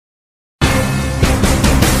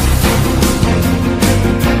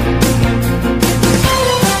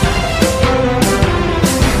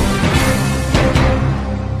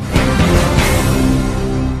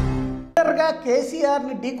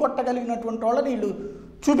కేసీఆర్ని ఢీకొట్టగలిగినటువంటి వాళ్ళని వీళ్ళు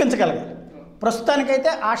చూపించగలగాలి. ప్రస్తుతానికైతే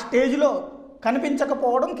ఆ స్టేజ్లో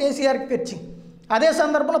కనిపించకపోవడం కేసీఆర్కి తెచ్చింది. అదే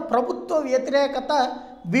సందర్భంలో ప్రభుత్వ వ్యతిరేకత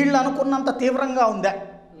వీళ్ళు అనుకున్నంత తీవ్రంగా ఉందా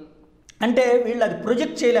అంటే వీళ్ళు అది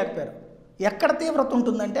ప్రొజెక్ట్ చేయలేకపోయారు. ఎక్కడ తీవ్రత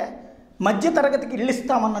ఉంటుందంటే మధ్యతరగతికి ఇళ్ళు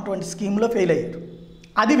ఇస్తామన్నటువంటి స్కీమ్లో ఫెయిల్ అయ్యారు.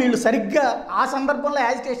 అది వీళ్ళు సరిగ్గా ఆ సందర్భంలో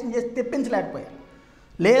యాజిటేషన్ చేసి తెప్పించలేకపోయారు.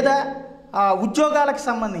 లేదా ఉద్యోగాలకు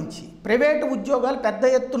సంబంధించి ప్రైవేటు ఉద్యోగాలు పెద్ద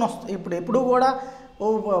ఎత్తున వస్తాయి. ఎప్పుడు కూడా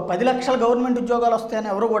 10 లక్షల గవర్నమెంట్ ఉద్యోగాలు వస్తాయని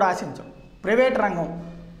ఎవరు కూడా ఆశించరు. ప్రైవేట్ రంగం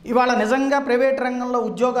ఇవాళ నిజంగా ప్రైవేట్ రంగంలో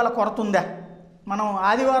ఉద్యోగాల కొరత ఉందా? మనం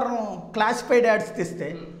ఆదివారం క్లాసిఫైడ్ యాడ్స్ తీస్తే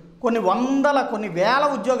కొన్ని వేల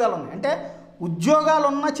ఉద్యోగాలు ఉన్నాయి. అంటే ఉద్యోగాలు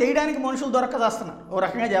ఉన్నా చేయడానికి మనుషులు దొరకదేస్తున్నారు ఓ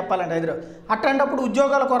రకంగా చెప్పాలంటే హైదరాబాద్. అట్లాంటప్పుడు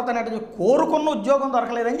ఉద్యోగాల కొరత అంటే కోరుకున్న ఉద్యోగం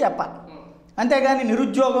దొరకలేదని చెప్పాలి. అంతేగాని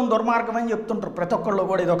నిరుద్యోగం దుర్మార్గం అని చెప్తుంటారు ప్రతి ఒక్కళ్ళు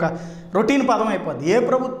కూడా. ఇది ఒక రొటీన్ పదం అయిపోద్ది. ఏ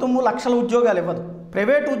ప్రభుత్వము లక్షల ఉద్యోగాలు ఇవ్వదు.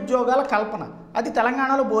 ప్రైవేటు ఉద్యోగాల కల్పన అది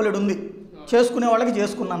తెలంగాణలో బోలెడు ఉంది. చేసుకునే వాళ్ళకి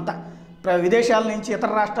చేసుకున్నంత, విదేశాల నుంచి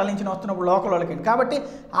ఇతర రాష్ట్రాల నుంచి వస్తున్నప్పుడు లోకల్ వాళ్ళకి. కాబట్టి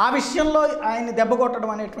ఆ విషయంలో ఆయన్ని దెబ్బ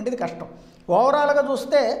కొట్టడం అనేటువంటిది కష్టం. ఓవరాల్గా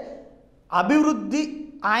చూస్తే అభివృద్ధి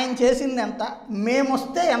ఆయన చేసింది ఎంత, మేము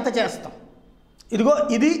వస్తే ఎంత చేస్తాం, ఇదిగో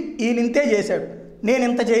ఇది ఈయన ఇంతే చేశాడు నేను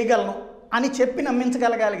ఇంత చేయగలను అని చెప్పి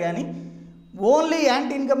నమ్మించగలగాలి. కానీ ఓన్లీ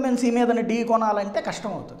యాంటీ ఇన్కంబెన్సీ మీదని ఢీ కొనాలంటే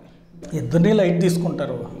కష్టం అవుతుంది. ఇద్దరినీ లైట్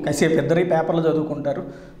తీసుకుంటారు, కాసేపు ఇద్దరి పేపర్లు చదువుకుంటారు,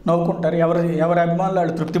 నవ్వుకుంటారు, ఎవరి అభిమానులు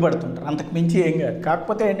వాళ్ళు తృప్తి పడుతుంటారు. అంతకు మించి ఏం కాదు.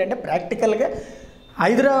 కాకపోతే ఏంటంటే ప్రాక్టికల్గా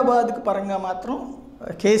హైదరాబాద్కు పరంగా మాత్రం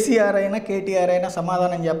కేసీఆర్ అయినా కేటీఆర్ అయినా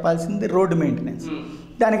సమాధానం చెప్పాల్సింది రోడ్డు మెయింటెనెన్స్.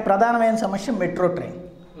 దానికి ప్రధానమైన సమస్య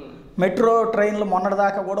మెట్రో ట్రైన్లు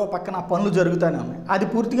మొన్నటిదాకా కూడా పక్కన పనులు జరుగుతూనే ఉన్నాయి. అది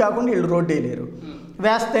పూర్తి కాకుండా వీళ్ళు రోడ్డు వేయలేరు.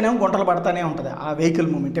 వేస్తేనేమో గుంటలు పడుతూనే ఉంటుంది ఆ వెహికల్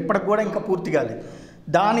మూమెంట్. ఇప్పటికి కూడా ఇంకా పూర్తి కాలేదు.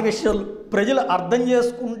 దాని విషయాలు ప్రజలు అర్థం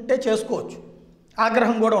చేసుకుంటే చేసుకోవచ్చు.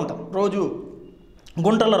 ఆగ్రహం కూడా ఉంటుంది రోజు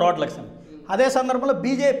గుంటల రోడ్లకు సమయం. అదే సందర్భంలో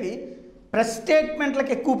బీజేపీ ప్రెస్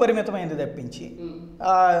స్టేట్మెంట్లకు ఎక్కువ పరిమితమైంది తప్పించి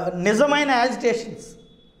నిజమైన యాజిటేషన్స్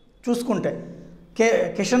చూసుకుంటే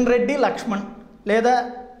కిషన్ రెడ్డి, లక్ష్మణ్ లేదా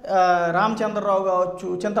రామచంద్రరావు కావచ్చు,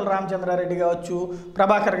 చింతల రామచంద్రారెడ్డి కావచ్చు,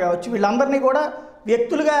 ప్రభాకర్ కావచ్చు, వీళ్ళందరినీ కూడా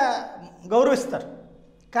వ్యక్తులుగా గౌరవిస్తారు.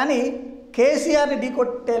 కానీ కేసీఆర్ని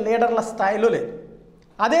ఢీకొట్టే లీడర్ల స్థాయిలో లేదు.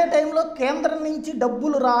 అదే టైంలో కేంద్రం నుంచి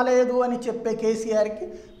డబ్బులు రాలేదు అని చెప్పే కేసీఆర్కి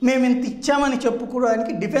మేము ఇంత ఇచ్చామని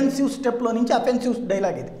చెప్పుకోవడానికి డిఫెన్సివ్ స్టెప్లో నుంచి అఫెన్సివ్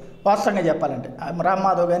డైలాగ్ ఇది వాస్తవంగా చెప్పాలంటే. రామ్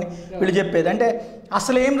మాధవ్ కానీ వీళ్ళు చెప్పేది అంటే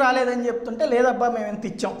అసలు ఏం రాలేదని చెప్తుంటే లేదబ్బా మేము ఇంత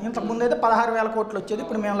ఇచ్చాం, ఇంతకుముందు అయితే 16,000 కోట్లు వచ్చేది,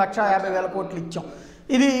 ఇప్పుడు మేము 1,50,000 కోట్లు ఇచ్చాం.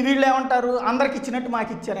 ఇది వీళ్ళు ఏమంటారు, అందరికి ఇచ్చినట్టు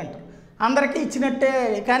మాకు ఇచ్చారంటారు. అందరికీ ఇచ్చినట్టే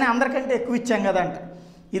కానీ అందరికంటే ఎక్కువ ఇచ్చాం కదా అంటారు.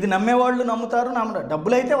 ఇది నమ్మేవాళ్ళు నమ్ముతారు, నమ్మరు.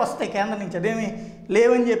 డబ్బులు అయితే వస్తాయి కేంద్రం నుంచి, అదేమి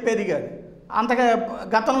లేవని చెప్పేది కాదు. అంతగా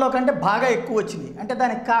గతంలో కంటే బాగా ఎక్కువ వచ్చినాయి. అంటే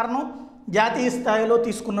దానికి కారణం జాతీయ స్థాయిలో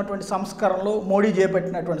తీసుకున్నటువంటి సంస్కరణలు, మోడీ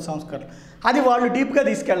చేపట్టినటువంటి సంస్కరణలు. అది వాళ్ళు డీప్గా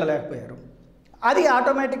తీసుకెళ్ళలేకపోయారు. అది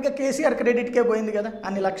ఆటోమేటిక్గా కేసీఆర్ క్రెడిట్కే పోయింది కదా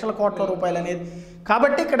అన్ని లక్షల కోట్ల రూపాయలు అనేది.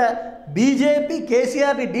 కాబట్టి ఇక్కడ బీజేపీ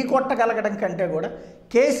కేసీఆర్ని ఢీకొట్టగలగడం కంటే కూడా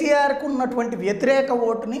కేసీఆర్కు ఉన్నటువంటి వ్యతిరేక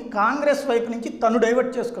ఓటుని కాంగ్రెస్ వైపు నుంచి తను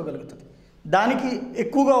డైవర్ట్ చేసుకోగలుగుతుంది. దానికి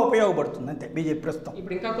ఎక్కువగా ఉపయోగపడుతుంది అంతే బీజేపీ ప్రస్తుతం.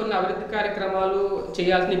 ఇప్పుడు ఇంకా కొన్ని అభివృద్ధి కార్యక్రమాలు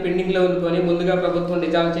చేయాల్సిన పెండింగ్లో ఉంచుకొని ముందుగా ప్రభుత్వం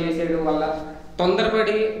డిజాల్వ్ చేసేయడం వల్ల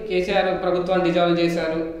తొందరపడి కేసీఆర్ ప్రభుత్వాన్ని డిజాల్వ్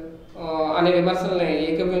చేశారు అనే విమర్శలను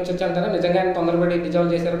ఏకీభవించవచ్చు అంటారా? నిజంగానే తొందరపడి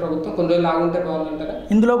డిజాల్వ్ చేశారు ప్రభుత్వం, కొన్ని రోజులు ఆగుంటే బాగుందంటారా?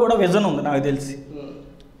 ఇందులో కూడా విజన్ ఉంది నాకు తెలిసి.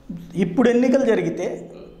 ఇప్పుడు ఎన్నికలు జరిగితే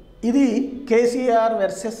ఇది కేసీఆర్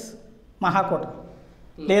వర్సెస్ మహాకూటమి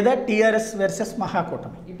లేదా టీఆర్ఎస్ వర్సెస్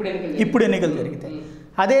మహాకూటమి ఇప్పుడు ఎన్నికలు జరిగితే.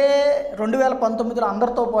 అదే 2019లో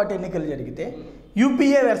అందరితో పాటు ఎన్నికలు జరిగితే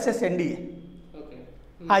యూపీఏ వర్సెస్ ఎన్డీఏ.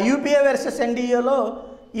 ఆ యూపీఏ వర్సెస్ ఎన్డీఏలో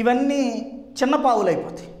ఇవన్నీ చిన్న పావులు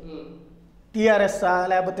అయిపోతాయి. టీఆర్ఎస్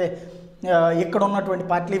లేకపోతే ఇక్కడ ఉన్నటువంటి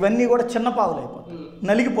పార్టీలు ఇవన్నీ కూడా చిన్న పావులు అయిపోతాయి,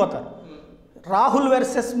 నలిగిపోతారు. రాహుల్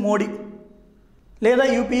వర్సెస్ మోడీ లేదా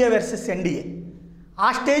యూపీఏ వర్సెస్ ఎన్డీఏ ఆ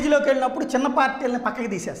స్టేజ్లోకి వెళ్ళినప్పుడు చిన్న పార్టీలని పక్కకి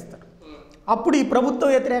తీసేస్తారు. అప్పుడు ఈ ప్రభుత్వ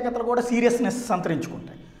వ్యతిరేకతలు కూడా సీరియస్నెస్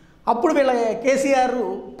సంతరించుకుంటాయి. అప్పుడు వీళ్ళ కేసీఆర్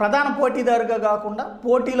ప్రధాన పోటీదారుగా కాకుండా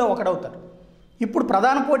పోటీలో ఒకడవుతారు. ఇప్పుడు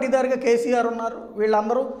ప్రధాన పోటీదారుగా కేసీఆర్ ఉన్నారు.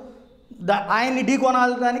 వీళ్ళందరూ ఆయన్ని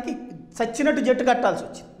ఢీకొనడానికి చచ్చినట్టు జట్టు కట్టాల్సి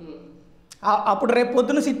వచ్చింది. అప్పుడు రేపు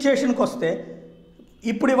పొద్దున సిచ్యుయేషన్కి వస్తే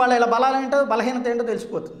ఇప్పుడు ఇవాళ ఇలా బలాలేంటో బలహీనత ఏంటో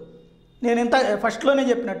తెలిసిపోతుంది. నేను ఇంత ఫస్ట్లోనే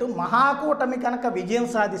చెప్పినట్టు మహాకూటమి కనుక విజయం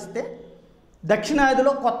సాధిస్తే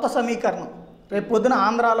దక్షిణాదిలో కొత్త సమీకరణం. రేపు పొద్దున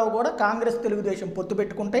ఆంధ్రాలో కూడా కాంగ్రెస్ తెలుగుదేశం పొత్తు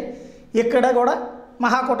పెట్టుకుంటే ఇక్కడ కూడా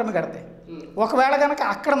మహాకూటమి కడతాయి. ఒకవేళ కనుక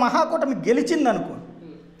అక్కడ మహాకూటమి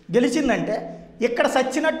గెలిచిందంటే ఇక్కడ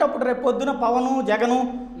సచ్చినట్టు అప్పుడు రేపు పొద్దున పవను, జగను,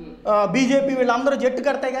 బీజేపీ వీళ్ళందరూ జట్టు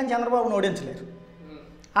కడతాయి కానీ చంద్రబాబును ఓడించలేరు.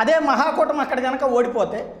 అదే మహాకూటమి అక్కడ కనుక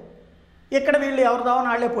ఓడిపోతే ఇక్కడ వీళ్ళు ఎవరిదావని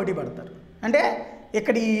వాళ్ళే పోటీ పడతారు. అంటే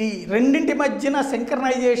ఇక్కడ ఈ రెండింటి మధ్యన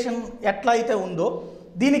సింక్రనైజేషన్ ఎట్లా అయితే ఉందో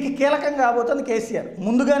దీనికి కీలకం కాబోతుంది కేసీఆర్.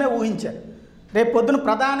 ముందుగానే ఊహించారు. రేపు పొద్దున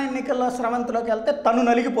ప్రధాన ఎన్నికల్లో స్రవంతిలోకి వెళ్తే తను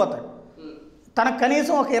నలిగిపోతాడు. తనకు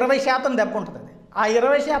కనీసం ఒక 20% దెబ్బ ఉంటుంది. అది ఆ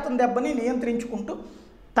 20% దెబ్బని నియంత్రించుకుంటూ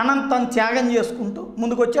తనను తను త్యాగం చేసుకుంటూ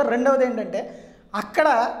ముందుకు వచ్చారు. రెండవది ఏంటంటే అక్కడ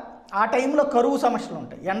ఆ టైంలో కరువు సమస్యలు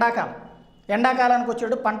ఉంటాయి. ఎండాకాలానికి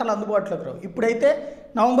వచ్చేటప్పుడు పంటలు అందుబాటులోకి రావు. ఇప్పుడైతే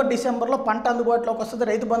నవంబర్ డిసెంబర్లో పంట అందుబాటులోకి వస్తుంది.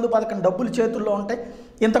 రైతు బంధు పథకం డబ్బులు చేతుల్లో ఉంటాయి.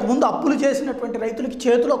 ఇంతకుముందు అప్పులు చేసినటువంటి రైతులకి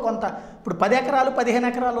చేతిలో కొంత, ఇప్పుడు 10 ఎకరాలు 15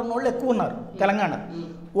 ఎకరాలు ఉన్న వాళ్ళు ఎక్కువ ఉన్నారు తెలంగాణ.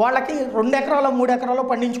 వాళ్ళకి 2 ఎకరాలు 3 ఎకరాలు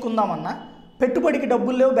పండించుకుందామన్నా పెట్టుబడికి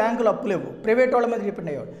డబ్బులు లేవు, బ్యాంకులు అప్పు లేవు, ప్రైవేట్ వాళ్ళ మీద డిపెండ్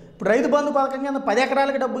అయ్యేవాడు. ఇప్పుడు రైతు బంధు పథకం కింద 10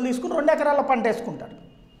 ఎకరాలకి డబ్బులు తీసుకుని 2 ఎకరాల పంట వేసుకుంటారు.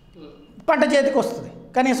 పంట చేతికి వస్తుంది.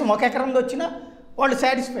 కనీసం 1 ఎకరంలో వచ్చినా వాళ్ళు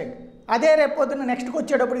సాటిస్ఫైడ్. అదే రేపు పొద్దున్న నెక్స్ట్కి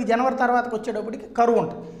వచ్చేటప్పటికి జనవరి తర్వాతకి వచ్చేటప్పటికి కరువు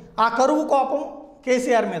ఉంటుంది. ఆ కరువు కోపం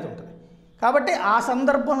కేసీఆర్ మీద ఉంటుంది. కాబట్టి ఆ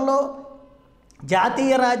సందర్భంలో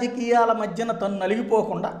జాతీయ రాజకీయాల మధ్యన తను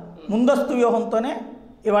నలిగిపోకుండా ముందస్తు వ్యూహంతోనే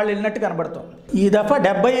ఇవాళ వెళ్ళినట్టు కనబడుతుంది. ఈ దఫా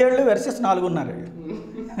 70 ఏళ్ళు వర్సెస్ 4.5 ఏళ్ళు.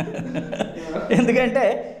 ఎందుకంటే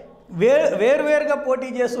వేరువేరుగా పోటీ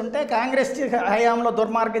చేస్తుంటే కాంగ్రెస్ హయాంలో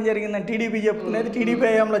దుర్మార్గం జరిగిందని టీడీపీ చెప్పుకునేది, టీడీపీ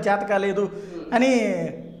హయాంలో చేత కాలేదు అని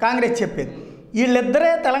కాంగ్రెస్ చెప్పేది. వీళ్ళిద్దరే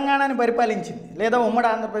తెలంగాణని పరిపాలించింది, లేదా ఉమ్మడి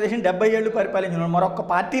ఆంధ్రప్రదేశ్ని 70 ఏళ్ళు పరిపాలించిన మరొక్క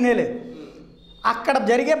పార్టీనే లేదు. అక్కడ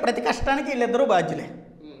జరిగే ప్రతి కష్టానికి వీళ్ళిద్దరూ బాధ్యులే.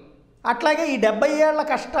 అట్లాగే ఈ 70 ఏళ్ల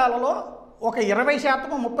కష్టాలలో ఒక 20%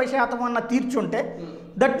 30% అన్న తీర్చుంటే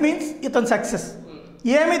దట్ మీన్స్ ఇతను సక్సెస్.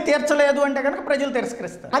 ఏమీ తీర్చలేదు అంటే కనుక ప్రజలు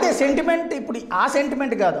తిరస్కరిస్తారు. అదే సెంటిమెంట్. ఇప్పుడు ఆ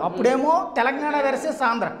సెంటిమెంట్ కాదు. అప్పుడేమో తెలంగాణ వర్సెస్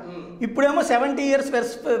ఆంధ్ర, ఇప్పుడేమో 70 years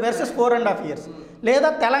వర్సెస్ 4.5 years,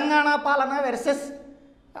 లేదా తెలంగాణ పాలన వర్సెస్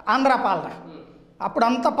ఆంధ్ర పాలన. అప్పుడు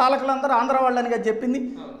అంతా పాలకులందరూ ఆంధ్ర వాళ్ళని కదా చెప్పింది.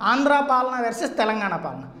 ఆంధ్ర పాలన వర్సెస్ తెలంగాణ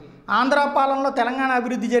పాలన. ఆంధ్ర పాలనలో తెలంగాణ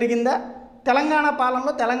అభివృద్ధి జరిగిందా, తెలంగాణ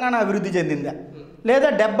పాలనలో తెలంగాణ అభివృద్ధి చెందిందా, లేదా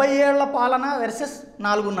 70 ఏళ్ల పాలన వర్సెస్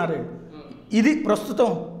 4.5 ఏళ్ళు. ఇది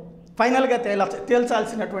ప్రస్తుతం ఫైనల్గా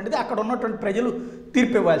తేల్చాల్సినటువంటిది. అక్కడ ఉన్నటువంటి ప్రజలు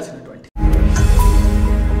తీర్పు ఇవ్వాల్సినటువంటి.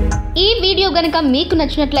 ఈ వీడియో గనుక మీకు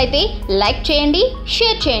నచ్చినట్లయితే లైక్ చేయండి,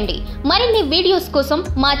 షేర్ చేయండి. మరిన్ని వీడియోస్ కోసం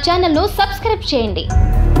మా ఛానల్ను సబ్స్క్రైబ్ చేయండి.